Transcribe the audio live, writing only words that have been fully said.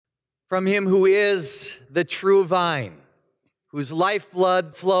From him who is the true vine, whose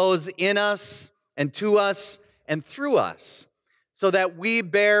lifeblood flows in us and to us and through us, so that we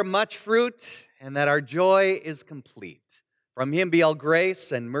bear much fruit and that our joy is complete. From him be all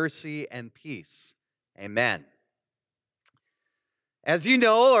grace and mercy and peace. Amen. As you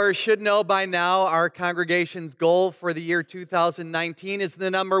know or should know by now, our congregation's goal for the year 2019 is the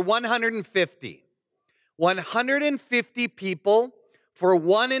number 150. 150 people for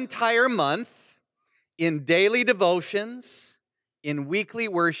one entire month in daily devotions, in weekly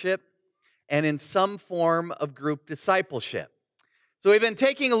worship, and in some form of group discipleship. So we've been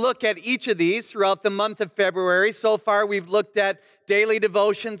taking a look at each of these throughout the month of February. So far, we've looked at daily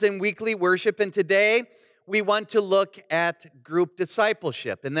devotions and weekly worship, and today we want to look at group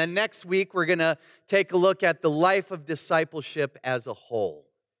discipleship. And then next week, we're going to take a look at the life of discipleship as a whole.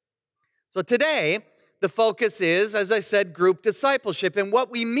 So today, the focus is, as I said, group discipleship. And what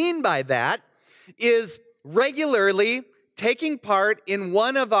we mean by that is regularly taking part in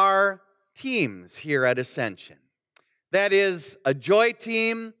one of our teams here at Ascension. That is a joy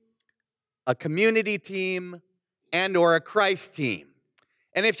team, a community team, and or a Christ team.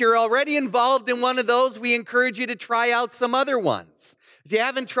 And if you're already involved in one of those, we encourage you to try out some other ones. If you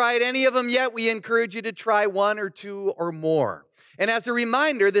haven't tried any of them yet, we encourage you to try one or two or more. And as a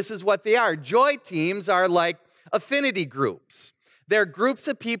reminder, this is what they are. Joy teams are like affinity groups. They're groups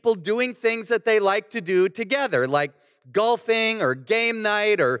of people doing things that they like to do together, like golfing or game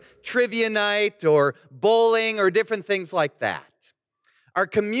night or trivia night or bowling or different things like that. Our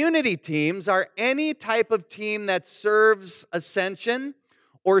community teams are any type of team that serves Ascension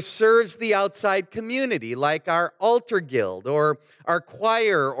or serves the outside community, like our altar guild or our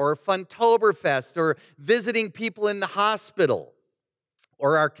choir or Funtoberfest or visiting people in the hospital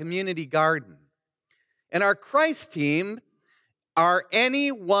or our community garden. And our Christ team are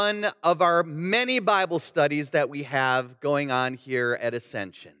any one of our many Bible studies that we have going on here at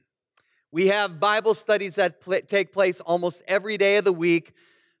Ascension. We have Bible studies that take place almost every day of the week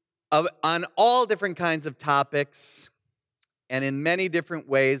on all different kinds of topics. And in many different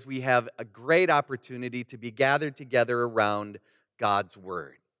ways, we have a great opportunity to be gathered together around God's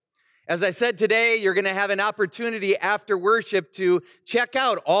Word. As I said today, you're going to have an opportunity after worship to check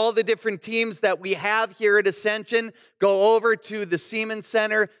out all the different teams that we have here at Ascension. Go over to the Seaman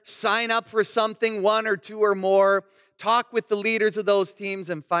Center, sign up for something, one or two or more, talk with the leaders of those teams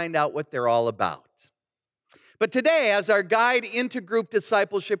and find out what they're all about. But today, as our guide into group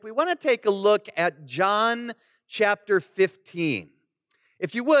discipleship, we want to take a look at John chapter 15.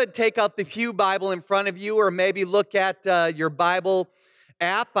 If you would, take out the Pew Bible in front of you, or maybe look at your Bible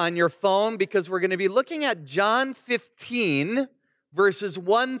app on your phone, because we're going to be looking at John 15, verses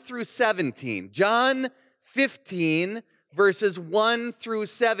 1 through 17. John 15, verses 1 through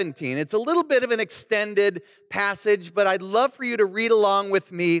 17. It's a little bit of an extended passage, but I'd love for you to read along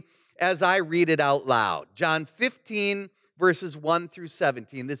with me as I read it out loud. John 15, verses 1 through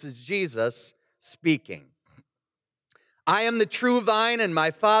 17. This is Jesus speaking. I am the true vine, and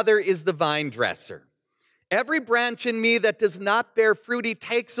my Father is the vine dresser. Every branch in me that does not bear fruit, he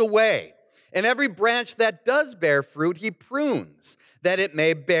takes away. And every branch that does bear fruit, he prunes, that it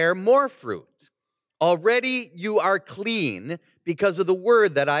may bear more fruit. Already you are clean because of the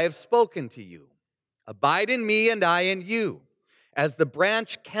word that I have spoken to you. Abide in me, and I in you. As the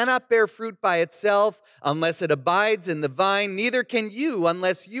branch cannot bear fruit by itself unless it abides in the vine, neither can you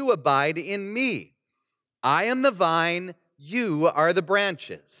unless you abide in me. I am the vine, you are the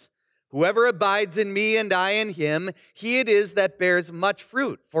branches. Whoever abides in me and I in him, he it is that bears much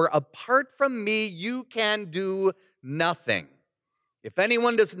fruit. For apart from me, you can do nothing. If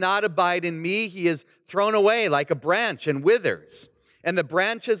anyone does not abide in me, he is thrown away like a branch and withers. And the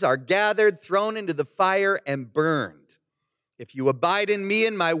branches are gathered, thrown into the fire, and burned. If you abide in me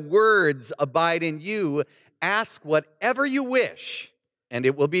and my words abide in you, ask whatever you wish, and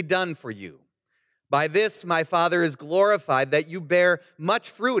it will be done for you. By this my Father is glorified, that you bear much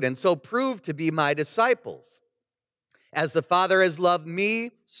fruit, and so prove to be my disciples. As the Father has loved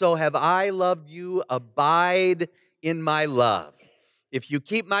me, so have I loved you. Abide in my love. If you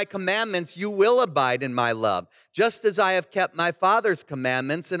keep my commandments, you will abide in my love, just as I have kept my Father's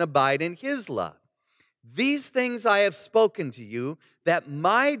commandments and abide in his love. These things I have spoken to you, that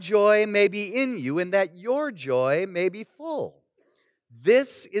my joy may be in you, and that your joy may be full.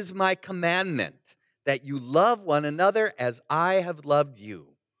 This is my commandment, that you love one another as I have loved you.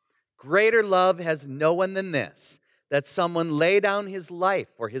 Greater love has no one than this, that someone lay down his life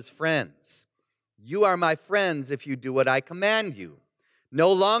for his friends. You are my friends if you do what I command you.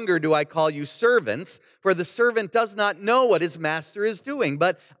 No longer do I call you servants, for the servant does not know what his master is doing,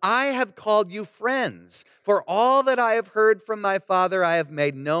 but I have called you friends, for all that I have heard from my Father I have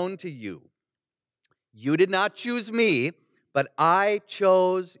made known to you. You did not choose me, but I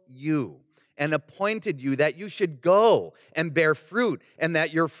chose you and appointed you that you should go and bear fruit, and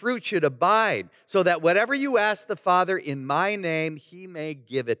that your fruit should abide, so that whatever you ask the Father in my name, he may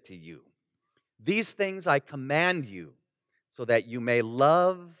give it to you. These things I command you, so that you may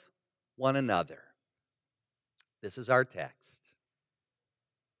love one another. This is our text.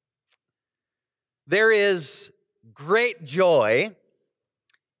 There is great joy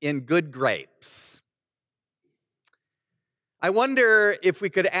in good grapes. I wonder if we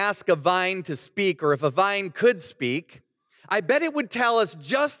could ask a vine to speak, or if a vine could speak. I bet it would tell us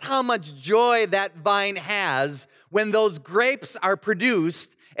just how much joy that vine has when those grapes are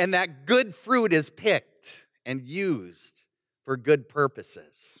produced and that good fruit is picked and used for good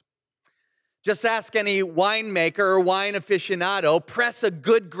purposes. Just ask any winemaker or wine aficionado, press a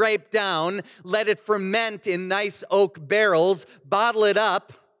good grape down, let it ferment in nice oak barrels, bottle it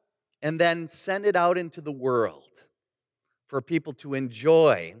up, and then send it out into the world for people to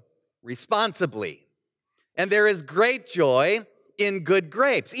enjoy responsibly. And there is great joy in good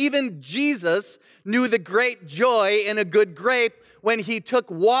grapes. Even Jesus knew the great joy in a good grape when he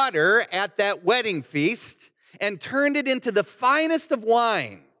took water at that wedding feast and turned it into the finest of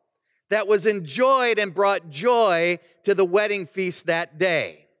wine that was enjoyed and brought joy to the wedding feast that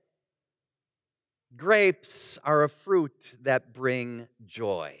day. Grapes are a fruit that bring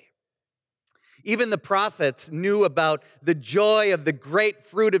joy. Even the prophets knew about the joy of the great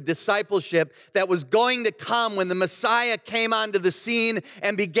fruit of discipleship that was going to come when the Messiah came onto the scene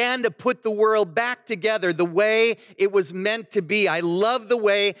and began to put the world back together the way it was meant to be. I love the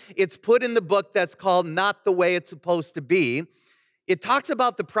way it's put in the book that's called Not the Way It's Supposed to Be. It talks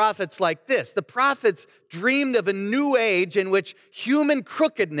about the prophets like this. The prophets dreamed of a new age in which human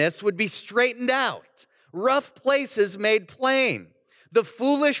crookedness would be straightened out, rough places made plain. The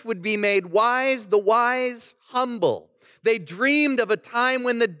foolish would be made wise, the wise humble. They dreamed of a time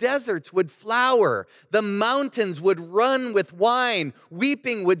when the deserts would flower, the mountains would run with wine,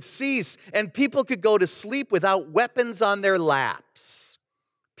 weeping would cease, and people could go to sleep without weapons on their laps.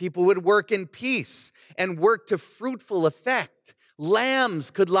 People would work in peace and work to fruitful effect.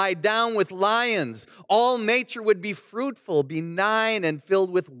 Lambs could lie down with lions. All nature would be fruitful, benign, and filled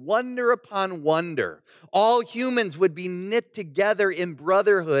with wonder upon wonder. All humans would be knit together in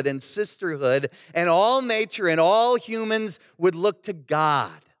brotherhood and sisterhood, and all nature and all humans would look to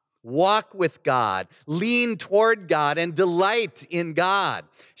God, walk with God, lean toward God, and delight in God.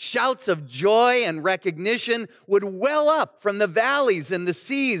 Shouts of joy and recognition would well up from the valleys and the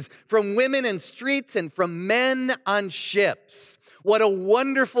seas, from women in streets, and from men on ships. What a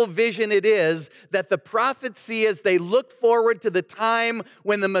wonderful vision it is that the prophets see as they look forward to the time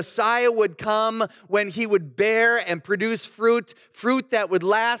when the Messiah would come, when he would bear and produce fruit, fruit that would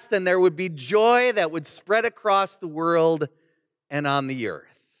last, and there would be joy that would spread across the world and on the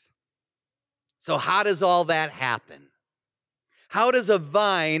earth. So how does all that happen? How does a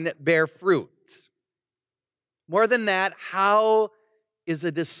vine bear fruit? More than that, how is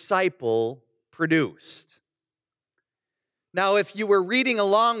a disciple produced? Now, if you were reading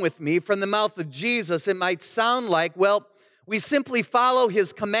along with me from the mouth of Jesus, it might sound like, well, we simply follow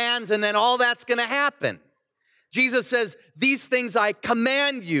his commands and then all that's going to happen. Jesus says, these things I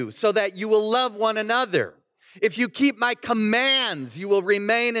command you so that you will love one another. If you keep my commands, you will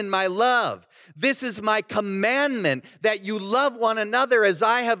remain in my love. This is my commandment, that you love one another as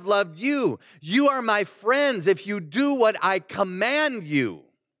I have loved you. You are my friends if you do what I command you.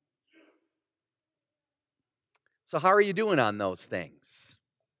 So how are you doing on those things?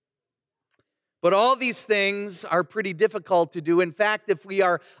 But all these things are pretty difficult to do. In fact, if we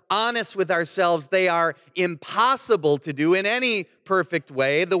are honest with ourselves, they are impossible to do in any perfect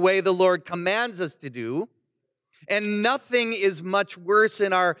way, the way the Lord commands us to do. And nothing is much worse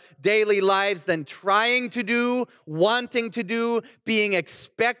in our daily lives than trying to do, wanting to do, being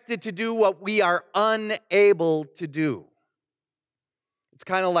expected to do what we are unable to do. It's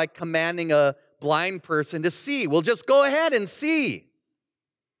kind of like commanding a blind person to see. Well, just go ahead and see.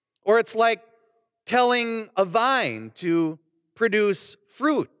 Or it's like telling a vine to produce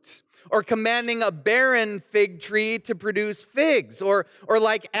fruit, or commanding a barren fig tree to produce figs, or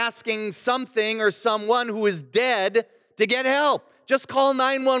like asking something or someone who is dead to get help. Just call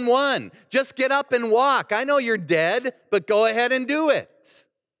 911. Just get up and walk. I know you're dead, but go ahead and do it.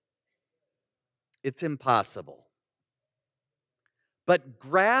 It's impossible. But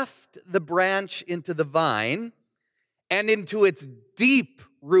graft the branch into the vine and into its deep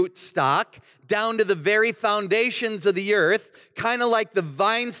root stock, down to the very foundations of the earth, kind of like the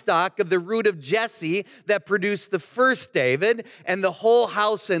vine stock of the root of Jesse that produced the first David, and the whole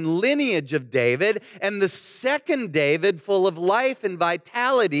house and lineage of David, and the second David, full of life and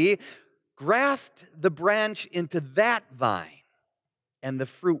vitality. Graft the branch into that vine, and the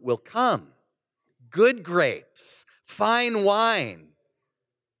fruit will come. Good grapes, fine wine,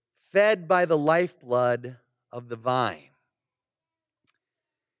 fed by the lifeblood of the vine.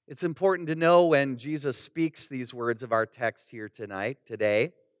 It's important to know when Jesus speaks these words of our text here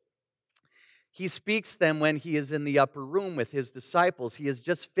today, he speaks them when he is in the upper room with his disciples. He has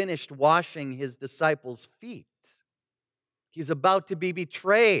just finished washing his disciples' feet. He's about to be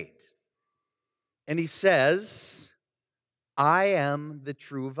betrayed. And he says, I am the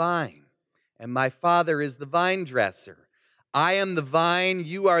true vine, and my Father is the vine dresser. I am the vine,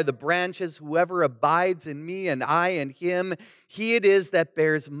 you are the branches. Whoever abides in me and I in him, he it is that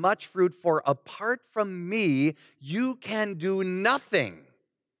bears much fruit, for apart from me, you can do nothing.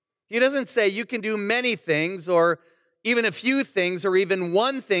 He doesn't say you can do many things or even a few things or even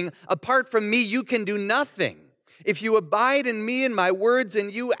one thing. Apart from me, you can do nothing. If you abide in me and my words in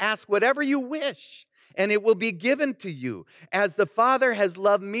you, ask whatever you wish, and it will be given to you. As the Father has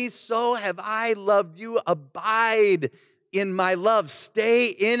loved me, so have I loved you. Abide in my love. Stay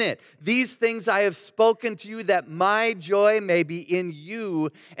in it. These things I have spoken to you, that my joy may be in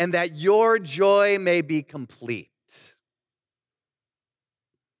you and that your joy may be complete.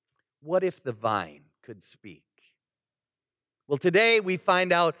 What if the vine could speak? Well, today we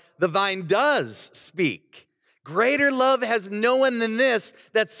find out the vine does speak. Greater love has no one than this,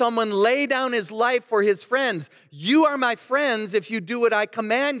 that someone lay down his life for his friends. You are my friends if you do what I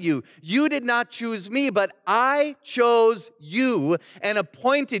command you. You did not choose me, but I chose you and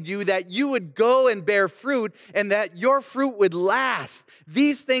appointed you that you would go and bear fruit and that your fruit would last.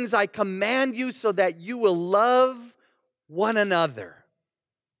 These things I command you so that you will love one another.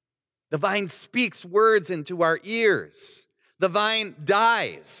 The vine speaks words into our ears. The vine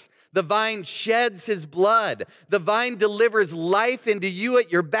dies. The vine sheds his blood. The vine delivers life into you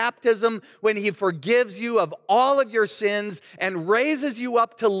at your baptism when he forgives you of all of your sins and raises you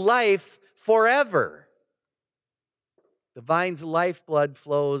up to life forever. The vine's lifeblood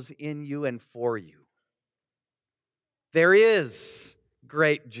flows in you and for you. There is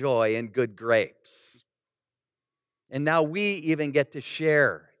great joy in good grapes. And now we even get to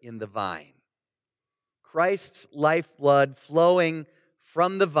share in the vine. Christ's lifeblood flowing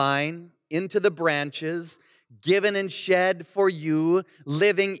from the vine into the branches, given and shed for you,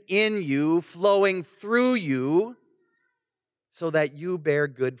 living in you, flowing through you, so that you bear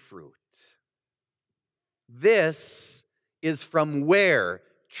good fruit. This is from where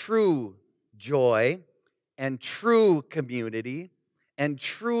true joy and true community and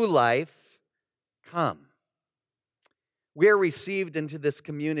true life come. We are received into this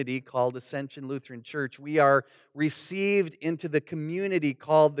community called Ascension Lutheran Church. We are received into the community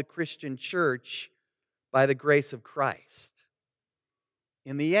called the Christian Church by the grace of Christ.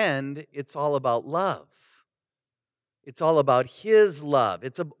 In the end, it's all about love. It's all about his love.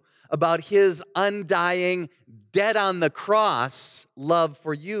 It's about his undying, dead on the cross love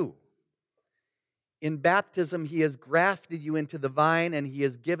for you. In baptism, he has grafted you into the vine and he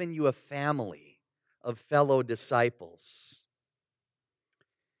has given you a family of fellow disciples.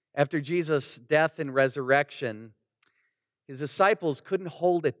 After Jesus' death and resurrection, his disciples couldn't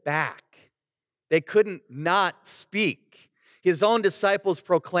hold it back. They couldn't not speak. His own disciples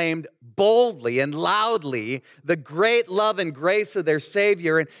proclaimed boldly and loudly the great love and grace of their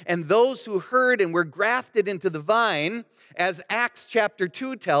Savior, and those who heard and were grafted into the vine, as Acts chapter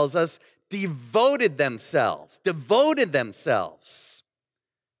 2 tells us, devoted themselves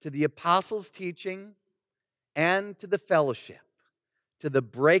to the apostles' teaching and to the fellowship, to the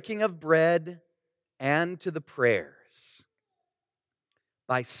breaking of bread and to the prayers.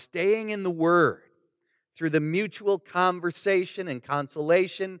 By staying in the Word, through the mutual conversation and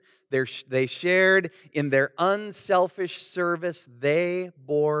consolation they shared in their unselfish service, they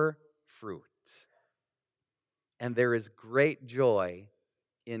bore fruit. And there is great joy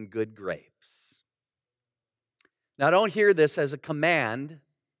in good grapes. Now, don't hear this as a command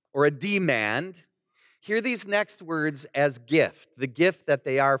or a demand. Hear these next words as gift, the gift that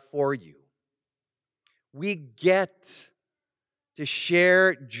they are for you. We get to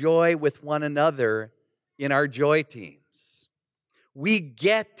share joy with one another in our joy teams. We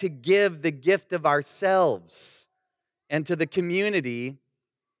get to give the gift of ourselves and to the community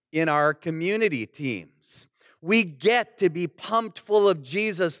in our community teams. We get to be pumped full of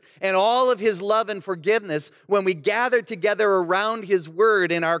Jesus and all of his love and forgiveness when we gather together around his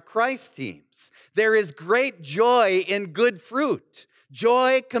word in our Christ teams. There is great joy in good fruit.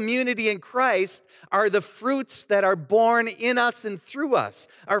 Joy, community in Christ are the fruits that are born in us and through us.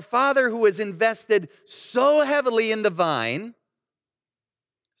 Our Father, who has invested so heavily in the vine,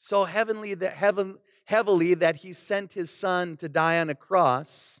 so heavily that he sent his Son to die on a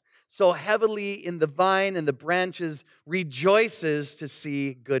cross, so heavily in the vine and the branches, rejoices to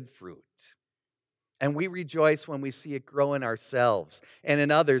see good fruit. And we rejoice when we see it grow in ourselves and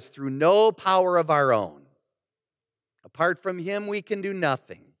in others through no power of our own. Apart from him, we can do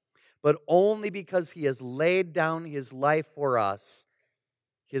nothing, but only because he has laid down his life for us,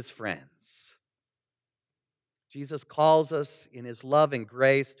 his friends. Jesus calls us in his love and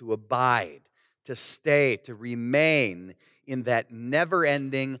grace to abide, to stay, to remain in that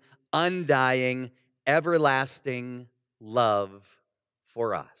never-ending, undying, everlasting love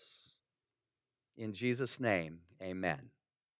for us. In Jesus' name, amen.